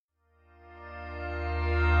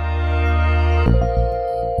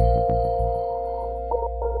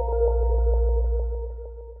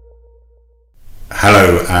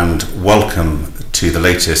Hello and welcome to the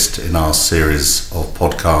latest in our series of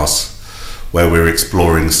podcasts where we're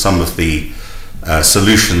exploring some of the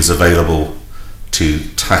solutions available to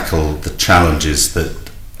tackle the challenges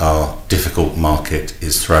that our difficult market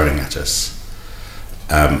is throwing at us.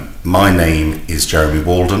 My name is Jeremy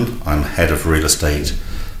Walden. I'm Head of Real Estate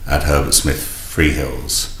at Herbert Smith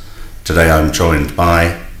Freehills. Today I'm joined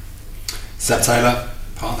by Seb Taylor,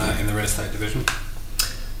 Partner in the Real Estate Division.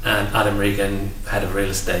 And Adam Regan, Head of Real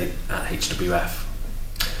Estate at HWF.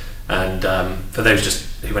 And for those just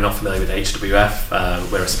who are not familiar with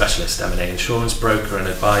HWF, we're a specialist M&A insurance broker and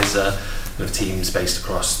advisor with teams based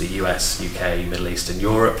across the US, UK, Middle East and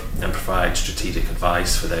Europe, and provide strategic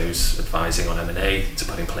advice for those advising on M&A to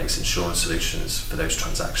put in place insurance solutions for those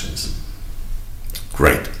transactions.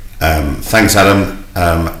 Great. Thanks, Adam.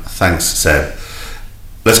 Thanks, Seb.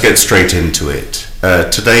 Let's get straight into it.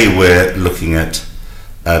 Today we're looking at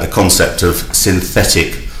the concept of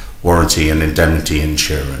synthetic warranty and indemnity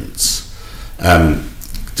insurance.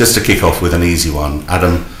 Just to kick off with an easy one,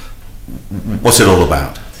 Adam, what's it all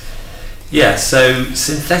about? Yeah, so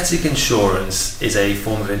synthetic insurance is a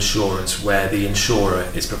form of insurance where the insurer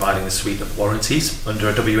is providing a suite of warranties under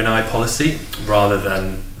a W&I policy rather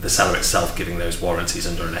than the seller itself giving those warranties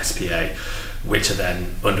under an SPA, which are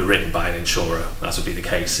then underwritten by an insurer, as would be the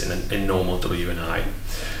case in normal W&I.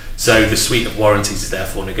 So the suite of warranties is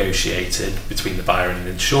therefore negotiated between the buyer and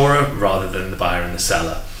the insurer rather than the buyer and the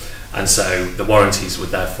seller. And so the warranties would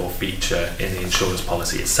therefore feature in the insurance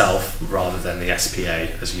policy itself rather than the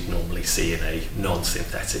SPA as you'd normally see in a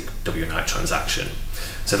non-synthetic W&I transaction.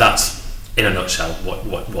 So that's, in a nutshell, what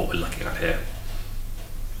we're looking at here.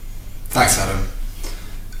 Thanks, Adam.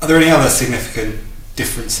 Are there any other significant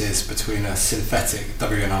differences between a synthetic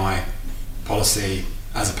W&I policy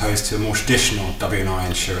as opposed to a more traditional W&I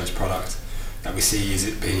insurance product that we see is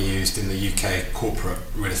it being used in the UK corporate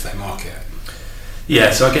real estate market?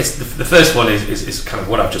 Yeah, so I guess the first one is kind of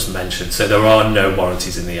what I've just mentioned. So there are no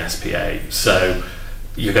warranties in the SPA. So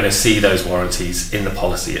you're going to see those warranties in the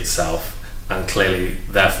policy itself, and clearly,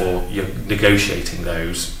 therefore, you're negotiating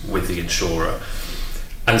those with the insurer.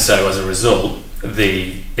 And so as a result,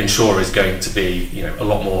 the insurer is going to be, a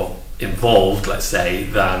lot more involved, let's say,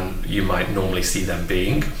 than you might normally see them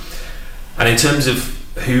being. And in terms of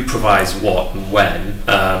who provides what and when,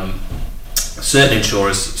 certain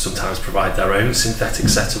insurers sometimes provide their own synthetic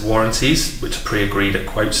set of warranties, which are pre-agreed at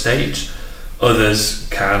quote stage. Others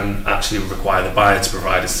can actually require the buyer to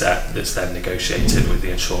provide a set that's then negotiated with the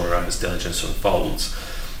insurer as diligence unfolds.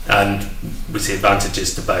 And we see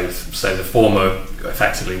advantages to both. So the former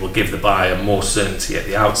effectively will give the buyer more certainty at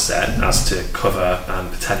the outset as to cover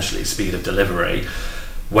and potentially speed of delivery,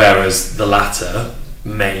 whereas the latter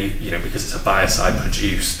may, because it's a buyer side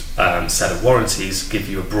produced set of warranties, give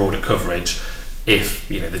you a broader coverage if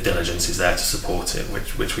the diligence is there to support it,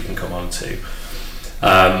 which we can come on to.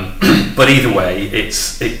 But either way,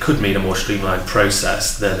 it could mean a more streamlined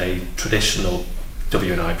process than a traditional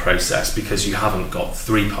W&I process, because you haven't got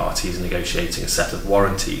three parties negotiating a set of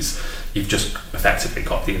warranties. You've just effectively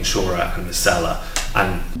got the insurer and the seller,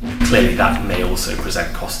 and clearly that may also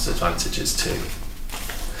present cost advantages too.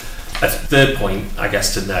 A third point, I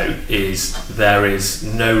guess, to note is there is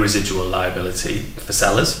no residual liability for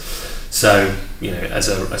sellers. So, as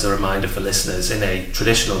a reminder for listeners, in a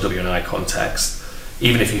traditional W&I context,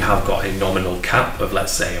 even if you have got a nominal cap of,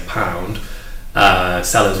 let's say, £1,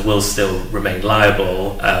 sellers will still remain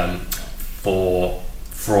liable for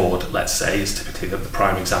fraud, let's say, is typically the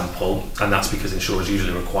prime example, and that's because insurers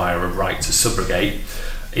usually require a right to subrogate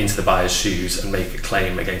into the buyer's shoes and make a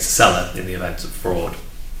claim against the seller in the event of fraud.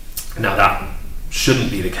 Now that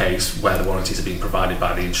shouldn't be the case where the warranties are being provided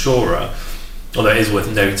by the insurer, although it is worth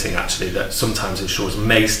noting actually that sometimes insurers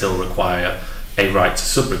may still require a right to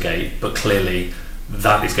subrogate, but clearly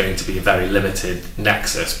that is going to be a very limited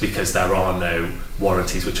nexus because there are no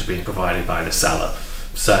warranties which are being provided by the seller.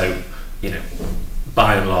 So,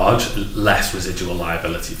 by and large, less residual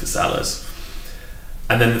liability for sellers.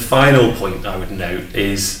 And then the final point I would note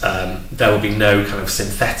is there will be no kind of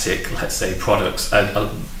synthetic, let's say, products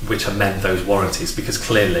which amend those warranties, because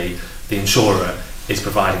clearly the insurer is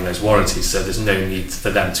providing those warranties, so there's no need for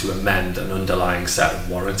them to amend an underlying set of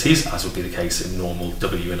warranties, as would be the case in normal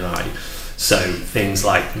W&I. So things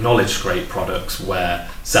like knowledge scrape products where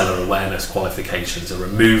seller awareness qualifications are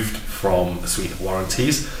removed from a suite of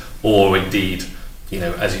warranties, or indeed,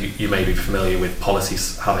 as you may be familiar with,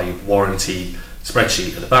 policies have a warranty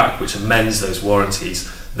spreadsheet at the back which amends those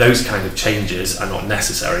warranties. Those kind of changes are not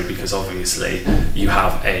necessary because obviously you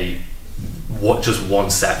have just one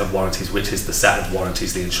set of warranties, which is the set of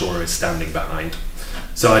warranties the insurer is standing behind.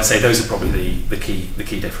 So I'd say those are probably the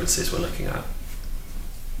key differences we're looking at.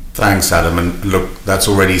 Thanks, Adam. And look, that's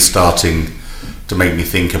already starting to make me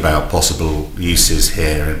think about possible uses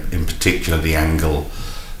here, in particular the angle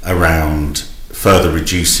around further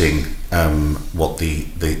reducing what the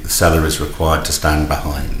seller is required to stand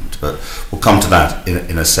behind. But we'll come to that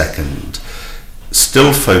in a second.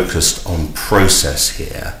 Still focused on process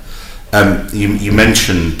here. You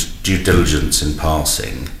mentioned due diligence in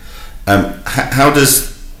passing. How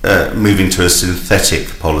does moving to a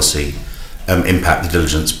synthetic policy impact the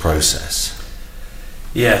diligence process?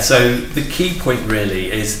 Yeah, so the key point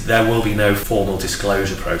really is there will be no formal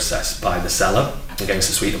disclosure process by the seller against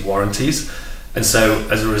a suite of warranties. And so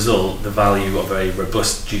as a result, the value of a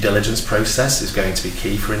robust due diligence process is going to be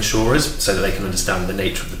key for insurers so that they can understand the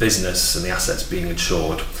nature of the business and the assets being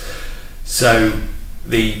insured. So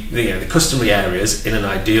the customary areas in an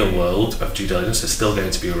ideal world of due diligence are still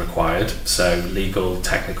going to be required. So legal,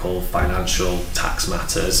 technical, financial, tax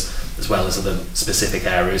matters, as well as other specific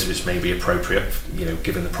areas which may be appropriate,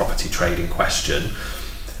 given the property trade in question.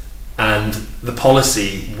 And the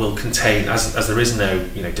policy will contain, as there is no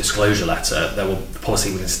disclosure letter, the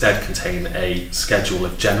policy will instead contain a schedule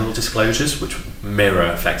of general disclosures which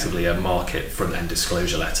mirror effectively a market front-end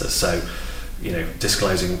disclosure letter. So,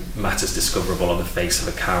 disclosing matters discoverable on the face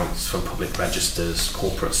of accounts from public registers,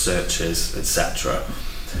 corporate searches, etc.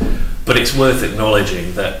 But it's worth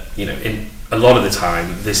acknowledging that, in a lot of the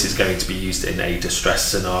time, this is going to be used in a distress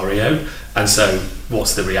scenario. And so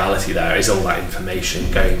what's the reality there? Is all that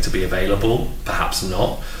information going to be available? Perhaps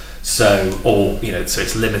not. So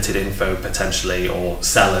it's limited info potentially, or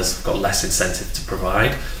sellers have got less incentive to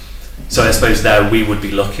provide. So I suppose there we would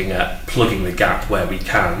be looking at plugging the gap where we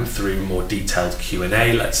can through more detailed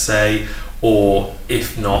Q&A, let's say, or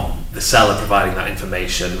if not, the seller providing that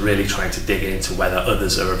information, really trying to dig into whether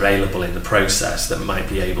others are available in the process that might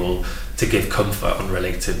be able to give comfort on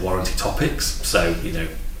related warranty topics. So,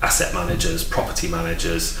 asset managers, property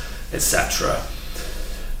managers, etc.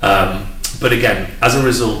 But again, as a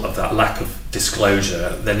result of that lack of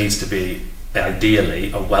disclosure, there needs to be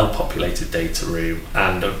ideally a well-populated data room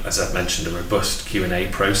and, as I've mentioned, a robust Q&A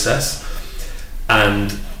process.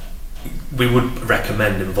 And we would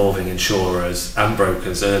recommend involving insurers and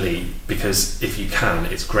brokers early, because if you can,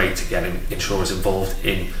 it's great to get insurers involved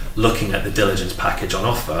in looking at the diligence package on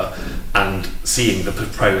offer and seeing the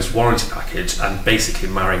proposed warranty package and basically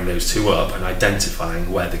marrying those two up and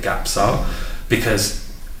identifying where the gaps are.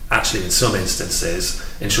 Because actually in some instances,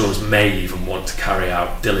 insurers may even want to carry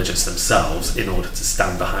out diligence themselves in order to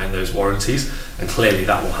stand behind those warranties, and clearly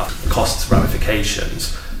that will have cost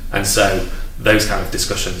ramifications. And so those kind of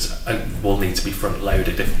discussions will need to be front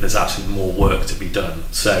loaded if there's actually more work to be done.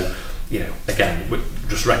 So, again, we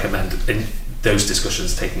just recommend in those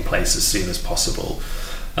discussions taking place as soon as possible.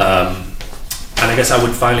 And I guess I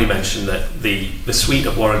would finally mention that the suite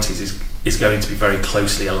of warranties is going to be very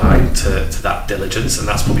closely aligned to that diligence, and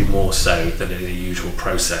that's probably more so than in a usual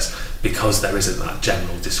process because there isn't that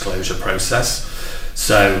general disclosure process.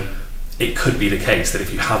 So it could be the case that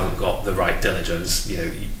if you haven't got the right diligence,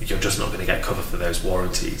 you're just not going to get cover for those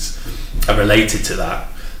warranties. And related to that,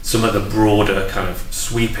 some of the broader kind of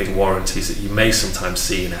sweeping warranties that you may sometimes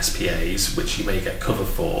see in SPAs, which you may get cover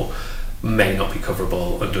for, may not be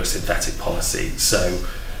coverable under a synthetic policy. So,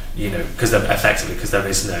 because there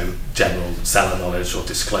is no general seller knowledge or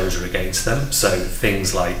disclosure against them. So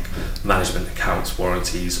things like management accounts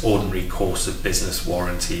warranties, ordinary course of business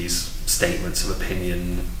warranties, statements of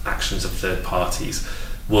opinion, actions of third parties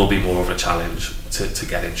will be more of a challenge to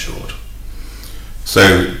get insured.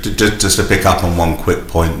 So just to pick up on one quick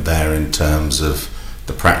point there in terms of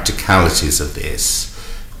the practicalities of this,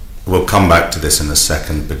 we'll come back to this in a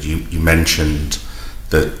second, but you mentioned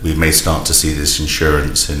that we may start to see this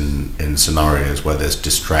insurance in scenarios where there's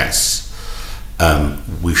distress.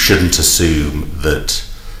 We shouldn't assume that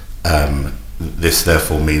this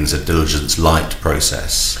therefore means a diligence light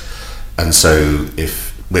process. And so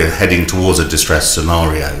if we're heading towards a distress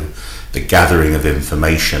scenario, the gathering of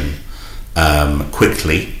information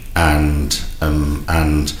quickly and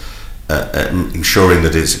ensuring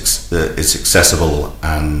that it's accessible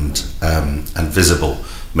and visible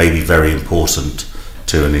may be very important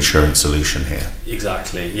to an insurance solution here.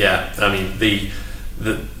 Exactly. Yeah. I mean, the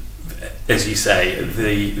as you say,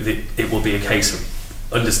 it will be a case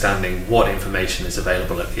of understanding what information is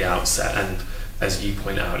available at the outset, and as you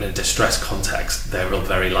point out, in a distress context, there will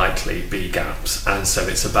very likely be gaps, and so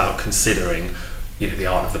it's about considering the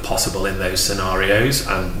art of the possible in those scenarios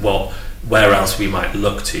and what where else we might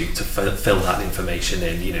look to fill that information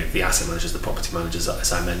in, the asset managers, the property managers,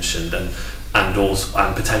 as I mentioned, and also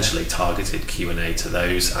and potentially targeted Q&A to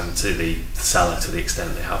those and to the seller to the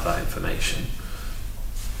extent they have that information.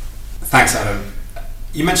 Thanks, Adam.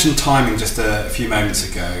 You mentioned timing just a few moments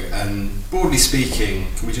ago, and broadly speaking,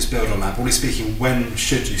 can we just build on that? Broadly speaking, when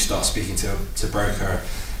should you start speaking to broker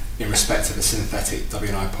in respect of a synthetic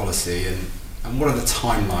W&I policy, and what are the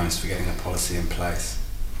timelines for getting a policy in place?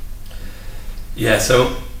 Yeah,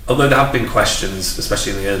 so although there have been questions,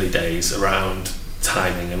 especially in the early days, around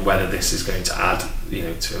timing and whether this is going to add,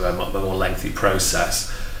 to a more lengthy process,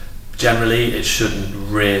 generally it shouldn't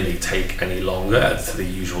really take any longer to the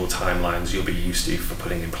usual timelines you'll be used to for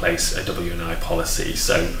putting in place a W&I policy.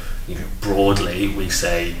 So, broadly we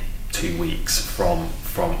say 2 weeks from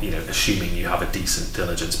assuming you have a decent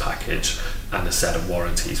diligence package and a set of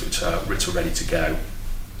warranties which are ready to go.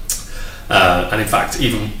 And in fact,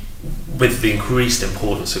 even with the increased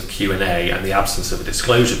importance of Q&A and the absence of a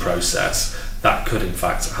disclosure process, that could in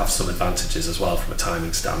fact have some advantages as well from a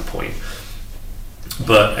timing standpoint.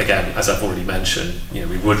 But again, as I've already mentioned,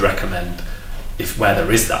 we would recommend, where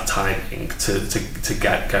there is that timing, to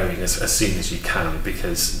get going as soon as you can,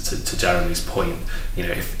 because to Jeremy's point,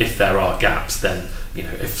 if there are gaps, then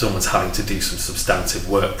if someone's having to do some substantive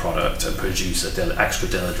work product and produce an extra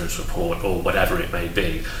diligence report or whatever it may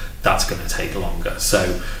be, that's going to take longer.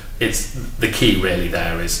 So it's the key really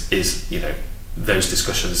there is those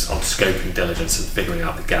discussions on scoping diligence and figuring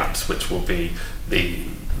out the gaps, which will be the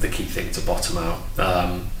key thing to bottom out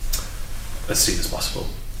as soon as possible.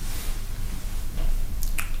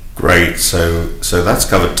 Great. So that's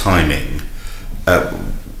covered timing.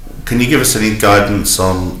 Can you give us any guidance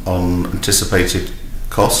on anticipated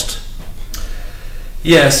cost?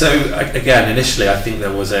 Yeah, so again, initially I think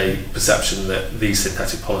there was a perception that these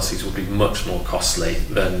synthetic policies would be much more costly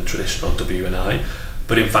than traditional W&I,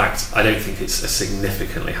 but in fact I don't think it's a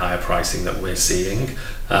significantly higher pricing that we're seeing.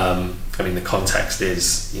 The context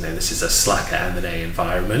is, this is a slacker M&A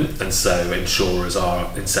environment, and so insurers are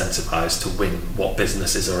incentivized to win what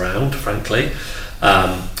business is around, frankly.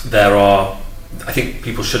 I think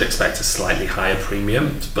people should expect a slightly higher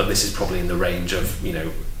premium, but this is probably in the range of,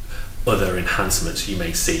 other enhancements you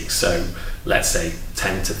may seek. So let's say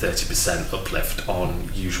 10 to 30% uplift on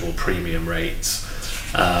usual premium rates.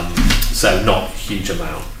 So not a huge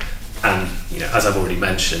amount. And, as I've already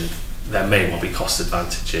mentioned, there may well be cost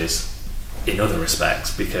advantages in other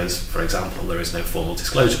respects, because, for example, there is no formal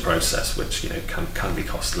disclosure process, which can be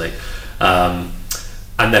costly. And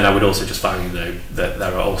then I would also just finally note that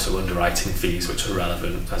there are also underwriting fees which are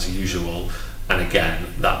relevant as usual, and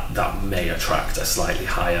again that may attract a slightly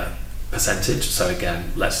higher percentage. So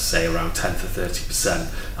again, let's say around 10 to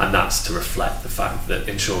 30%, and that's to reflect the fact that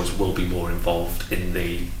insurers will be more involved in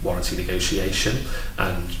the warranty negotiation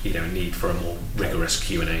and need for a more rigorous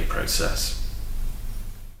Q&A process.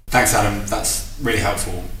 Thanks, Adam. That's really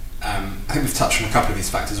helpful. I think we've touched on a couple of these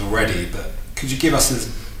factors already, but could you give us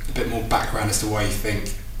a bit more background as to why you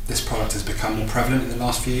think this product has become more prevalent in the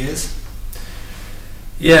last few years?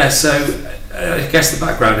 Yeah, so I guess the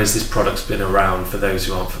background is this product's been around, for those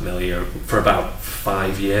who aren't familiar, for about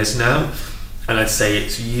 5 years now, and I'd say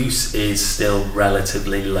its use is still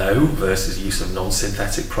relatively low versus use of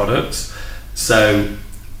non-synthetic products. So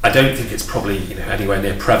I don't think it's probably anywhere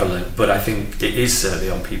near prevalent, but I think it is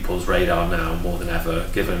certainly on people's radar now more than ever,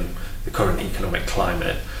 given the current economic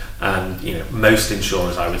climate. And most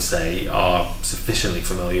insurers, I would say, are sufficiently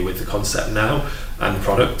familiar with the concept now and the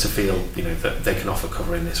product to feel that they can offer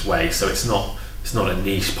cover in this way. So it's not a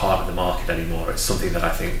niche part of the market anymore. It's something that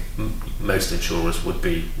I think most insurers would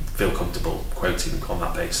feel comfortable quoting on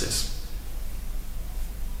that basis.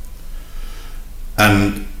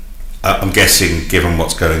 And I'm guessing, given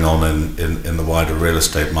what's going on in the wider real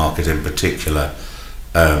estate market in particular,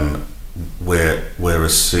 we're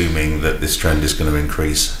assuming that this trend is going to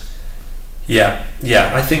increase. Yeah,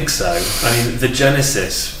 I think so. The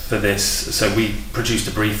genesis for this, so we produced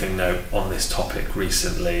a briefing note on this topic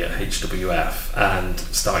recently at HWF, and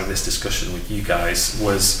starting this discussion with you guys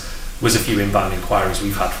was a few inbound inquiries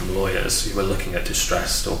we've had from lawyers who were looking at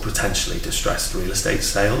distressed or potentially distressed real estate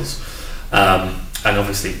sales. And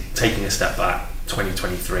obviously, taking a step back,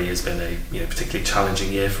 2023 has been a particularly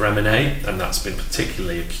challenging year for M&A, and that's been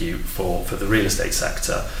particularly acute for the real estate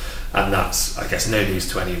sector. And that's, I guess, no news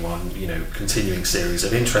to anyone. Continuing series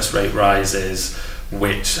of interest rate rises,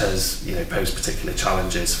 which has posed particular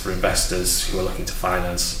challenges for investors who are looking to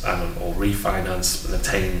finance or refinance and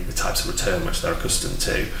obtain the types of return which they're accustomed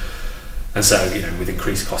to. And so, with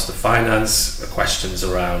increased cost of finance, questions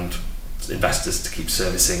around investors to keep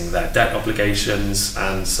servicing their debt obligations,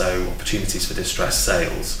 and so opportunities for distressed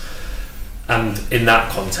sales. And in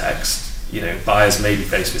that context, buyers may be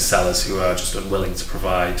faced with sellers who are just unwilling to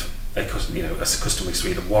provide a customary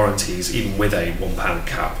suite of warranties, even with a £1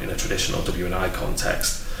 cap in a traditional W&I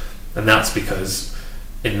context. And that's because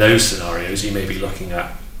in those scenarios you may be looking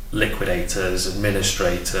at liquidators,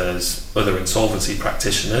 administrators, other insolvency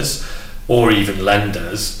practitioners, or even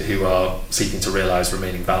lenders who are seeking to realise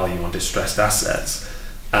remaining value on distressed assets.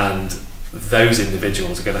 And those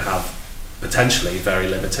individuals are going to have potentially very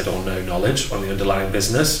limited or no knowledge on the underlying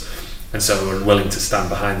business, and so are unwilling to stand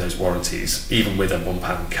behind those warranties, even with a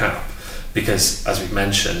 £1 cap, because, as we've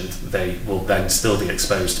mentioned, they will then still be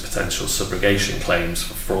exposed to potential subrogation claims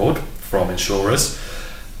for fraud from insurers.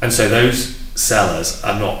 And so those sellers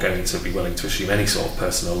are not going to be willing to assume any sort of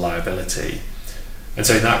personal liability. And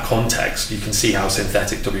so in that context, you can see how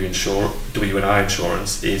synthetic W&I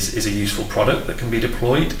insurance is a useful product that can be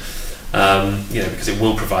deployed, because it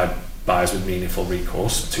will provide buyers with meaningful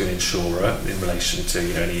recourse to an insurer in relation to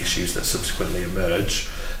any issues that subsequently emerge,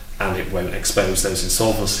 and it won't expose those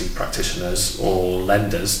insolvency practitioners or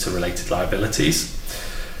lenders to related liabilities.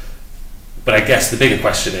 But I guess the bigger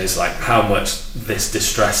question is how much this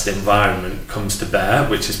distressed environment comes to bear,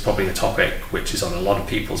 which is probably a topic which is on a lot of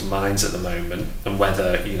people's minds at the moment, and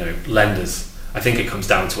whether lenders, I think it comes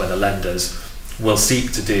down to whether lenders will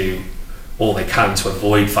seek to do all they can to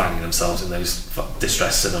avoid finding themselves in those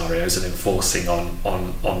distressed scenarios and enforcing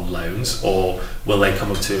on loans, or will they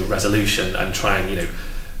come up to a resolution and try and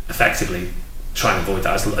effectively try and avoid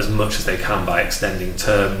that as much as they can by extending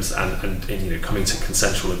terms and coming to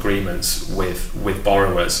consensual agreements with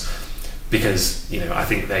borrowers, because I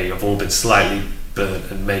think they have all been slightly burnt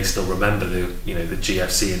and may still remember the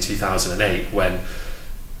GFC in 2008, when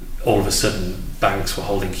all of a sudden banks were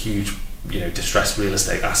holding huge distressed real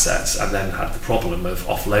estate assets and then had the problem of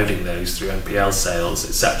offloading those through NPL sales,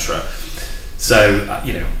 etc. So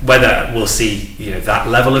whether we'll see that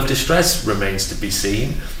level of distress remains to be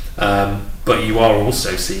seen. But you are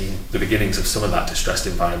also seeing the beginnings of some of that distressed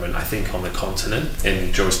environment, I think, on the continent,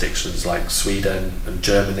 in jurisdictions like Sweden and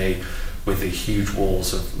Germany, with the huge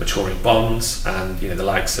walls of maturing bonds, and the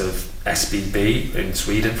likes of SBB in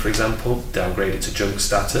Sweden, for example, downgraded to junk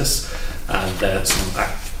status,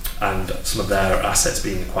 and some of their assets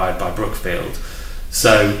being acquired by Brookfield.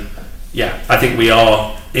 So I think we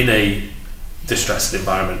are in a distressed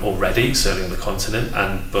environment already, certainly on the continent,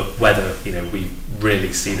 but whether we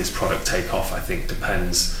really see this product take off, I think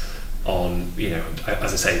depends on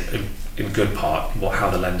as I say, in good part,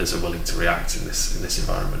 how the lenders are willing to react in this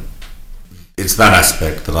environment. It's that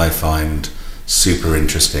aspect that I find super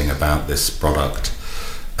interesting about this product.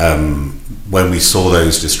 When we saw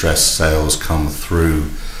those distressed sales come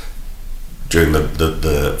through during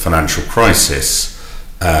the financial crisis,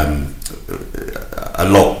 a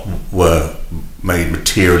lot were made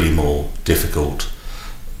materially more difficult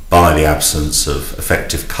by the absence of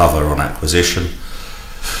effective cover on acquisition,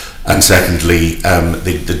 and secondly,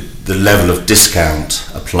 the level of discount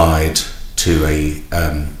applied to a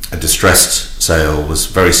distressed sale was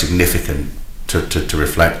very significant to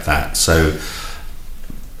reflect that. So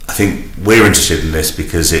I think we're interested in this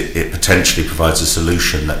because it potentially provides a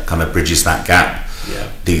solution that kind of bridges that gap.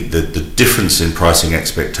 Yeah. The difference in pricing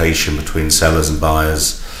expectation between sellers and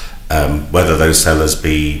buyers, whether those sellers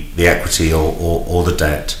be the equity or the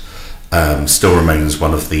debt, still remains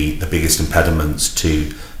one of the biggest impediments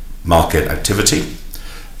to market activity,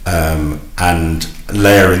 and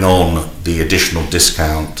layering on the additional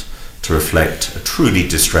discount to reflect a truly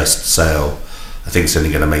distressed sale, I think is only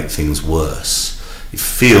going to make things worse. It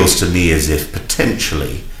feels to me as if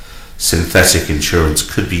potentially synthetic insurance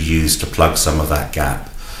could be used to plug some of that gap,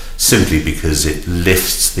 simply because it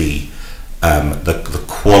lifts the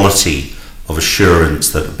quality of assurance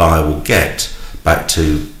that a buyer will get back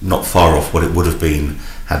to not far off what it would have been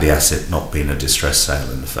had the asset not been a distressed sale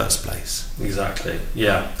in the first place. Exactly,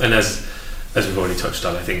 yeah. And as we've already touched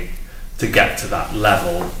on, I think to get to that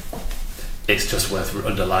level, it's just worth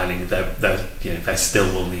underlining that there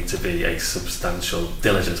still will need to be a substantial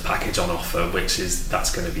diligence package on offer,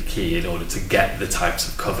 that's going to be key in order to get the types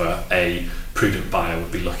of cover a prudent buyer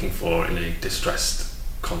would be looking for in a distressed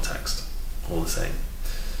context, all the same.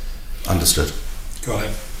 Understood. Got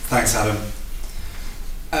it. Thanks, Adam.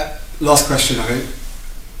 Last question, I think.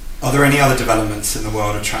 Are there any other developments in the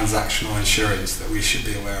world of transactional insurance that we should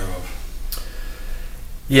be aware of?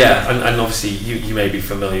 Yeah, and obviously you may be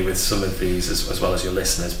familiar with some of these as well as your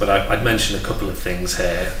listeners, but I'd mention a couple of things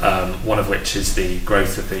here, one of which is the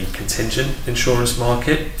growth of the contingent insurance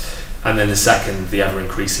market, and then the second, the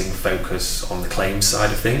ever-increasing focus on the claims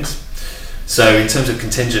side of things. So in terms of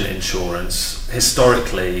contingent insurance,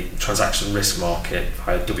 historically, transaction risk market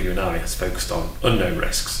via W&I has focused on unknown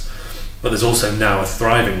risks, but there's also now a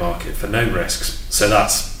thriving market for known risks. So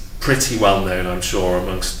that's pretty well known, I'm sure,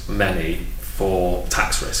 amongst many for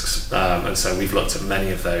tax risks. And so we've looked at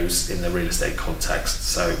many of those in the real estate context.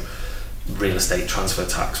 So real estate transfer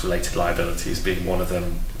tax related liabilities being one of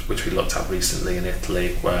them, which we looked at recently in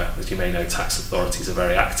Italy, where, as you may know, tax authorities are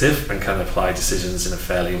very active and can apply decisions in a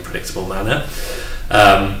fairly unpredictable manner.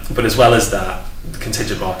 But as well as that, the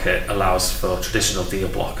contingent market allows for traditional deal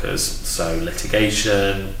blockers, so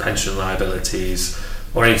litigation, pension liabilities,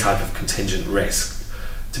 or any type of contingent risk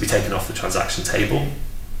to be taken off the transaction table.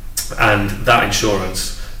 And that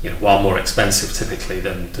insurance, while more expensive typically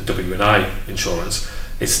than the W&I insurance,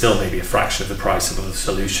 it's still maybe a fraction of the price of other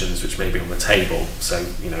solutions which may be on the table. So,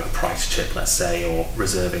 a price chip, let's say, or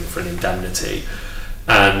reserving for an indemnity.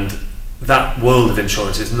 And that world of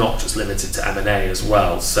insurance is not just limited to M&A as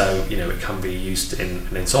well. So, it can be used in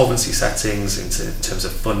insolvency settings, in terms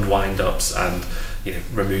of fund wind-ups and,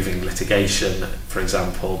 removing litigation, for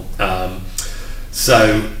example.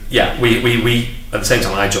 So, yeah, we at the same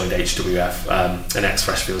time I joined HWF, an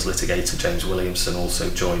ex-Freshfields litigator, James Williamson, also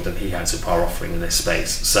joined, and he heads up our offering in this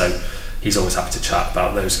space. So he's always happy to chat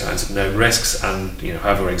about those kinds of known risks, and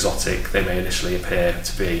however exotic they may initially appear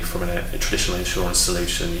to be from a traditional insurance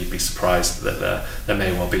solution, you'd be surprised that there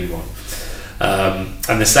may well be one.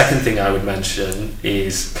 And the second thing I would mention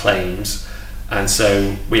is claims. And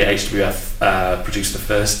so we at HWF produced the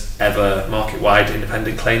first ever market-wide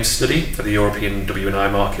independent claims study for the European W&I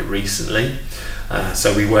market recently.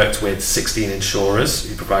 So we worked with 16 insurers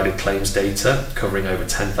who provided claims data covering over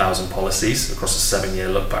 10,000 policies across a 7-year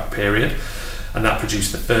look-back period. And that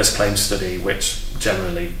produced the first claims study, which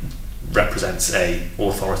generally represents a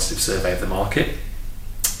authoritative survey of the market.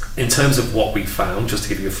 In terms of what we found, just to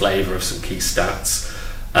give you a flavour of some key stats,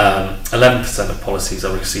 11% of policies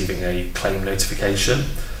are receiving a claim notification.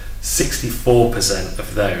 64%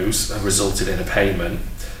 of those have resulted in a payment,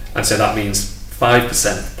 and so that means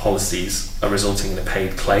 5% of policies are resulting in a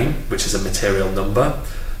paid claim, which is a material number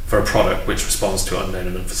for a product which responds to unknown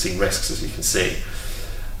and unforeseen risks, as you can see.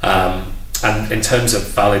 And in terms of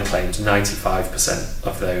valid claims, 95%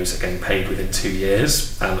 of those are getting paid within 2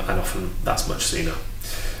 years, and often that's much sooner.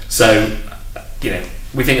 So,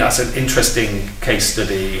 we think that's an interesting case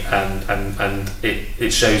study, and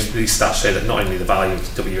it shows, these stats show that not only the value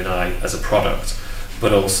of W&I as a product,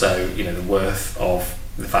 but also the worth of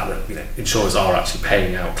the fact that insurers are actually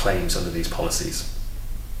paying out claims under these policies.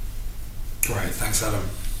 Great, thanks Adam.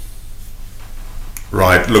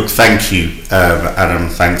 Right, look, thank you Adam,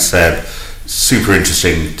 thanks Seb. Super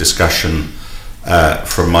interesting discussion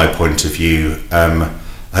from my point of view.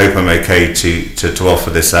 I hope I'm okay to offer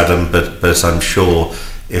this, Adam, but I'm sure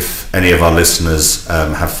if any of our listeners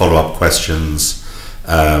have follow-up questions,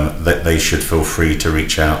 that they should feel free to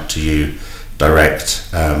reach out to you direct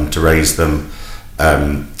to raise them.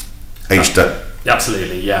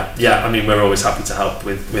 Absolutely, yeah. I mean, we're always happy to help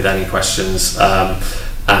with any questions.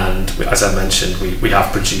 And as I mentioned, we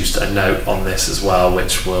have produced a note on this as well,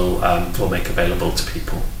 which we'll make available to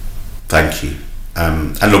people. Thank you.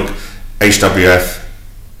 And look, HWF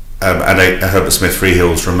and Herbert Smith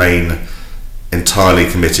Freehills remain entirely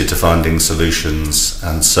committed to finding solutions,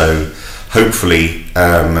 and so hopefully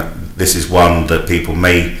this is one that people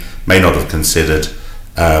may not have considered,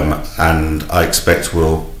 and I expect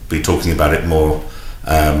we'll be talking about it more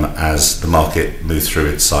as the market moves through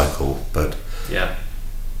its cycle. But yeah,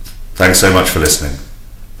 thanks so much for listening.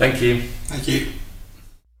 Thank you. Thank you.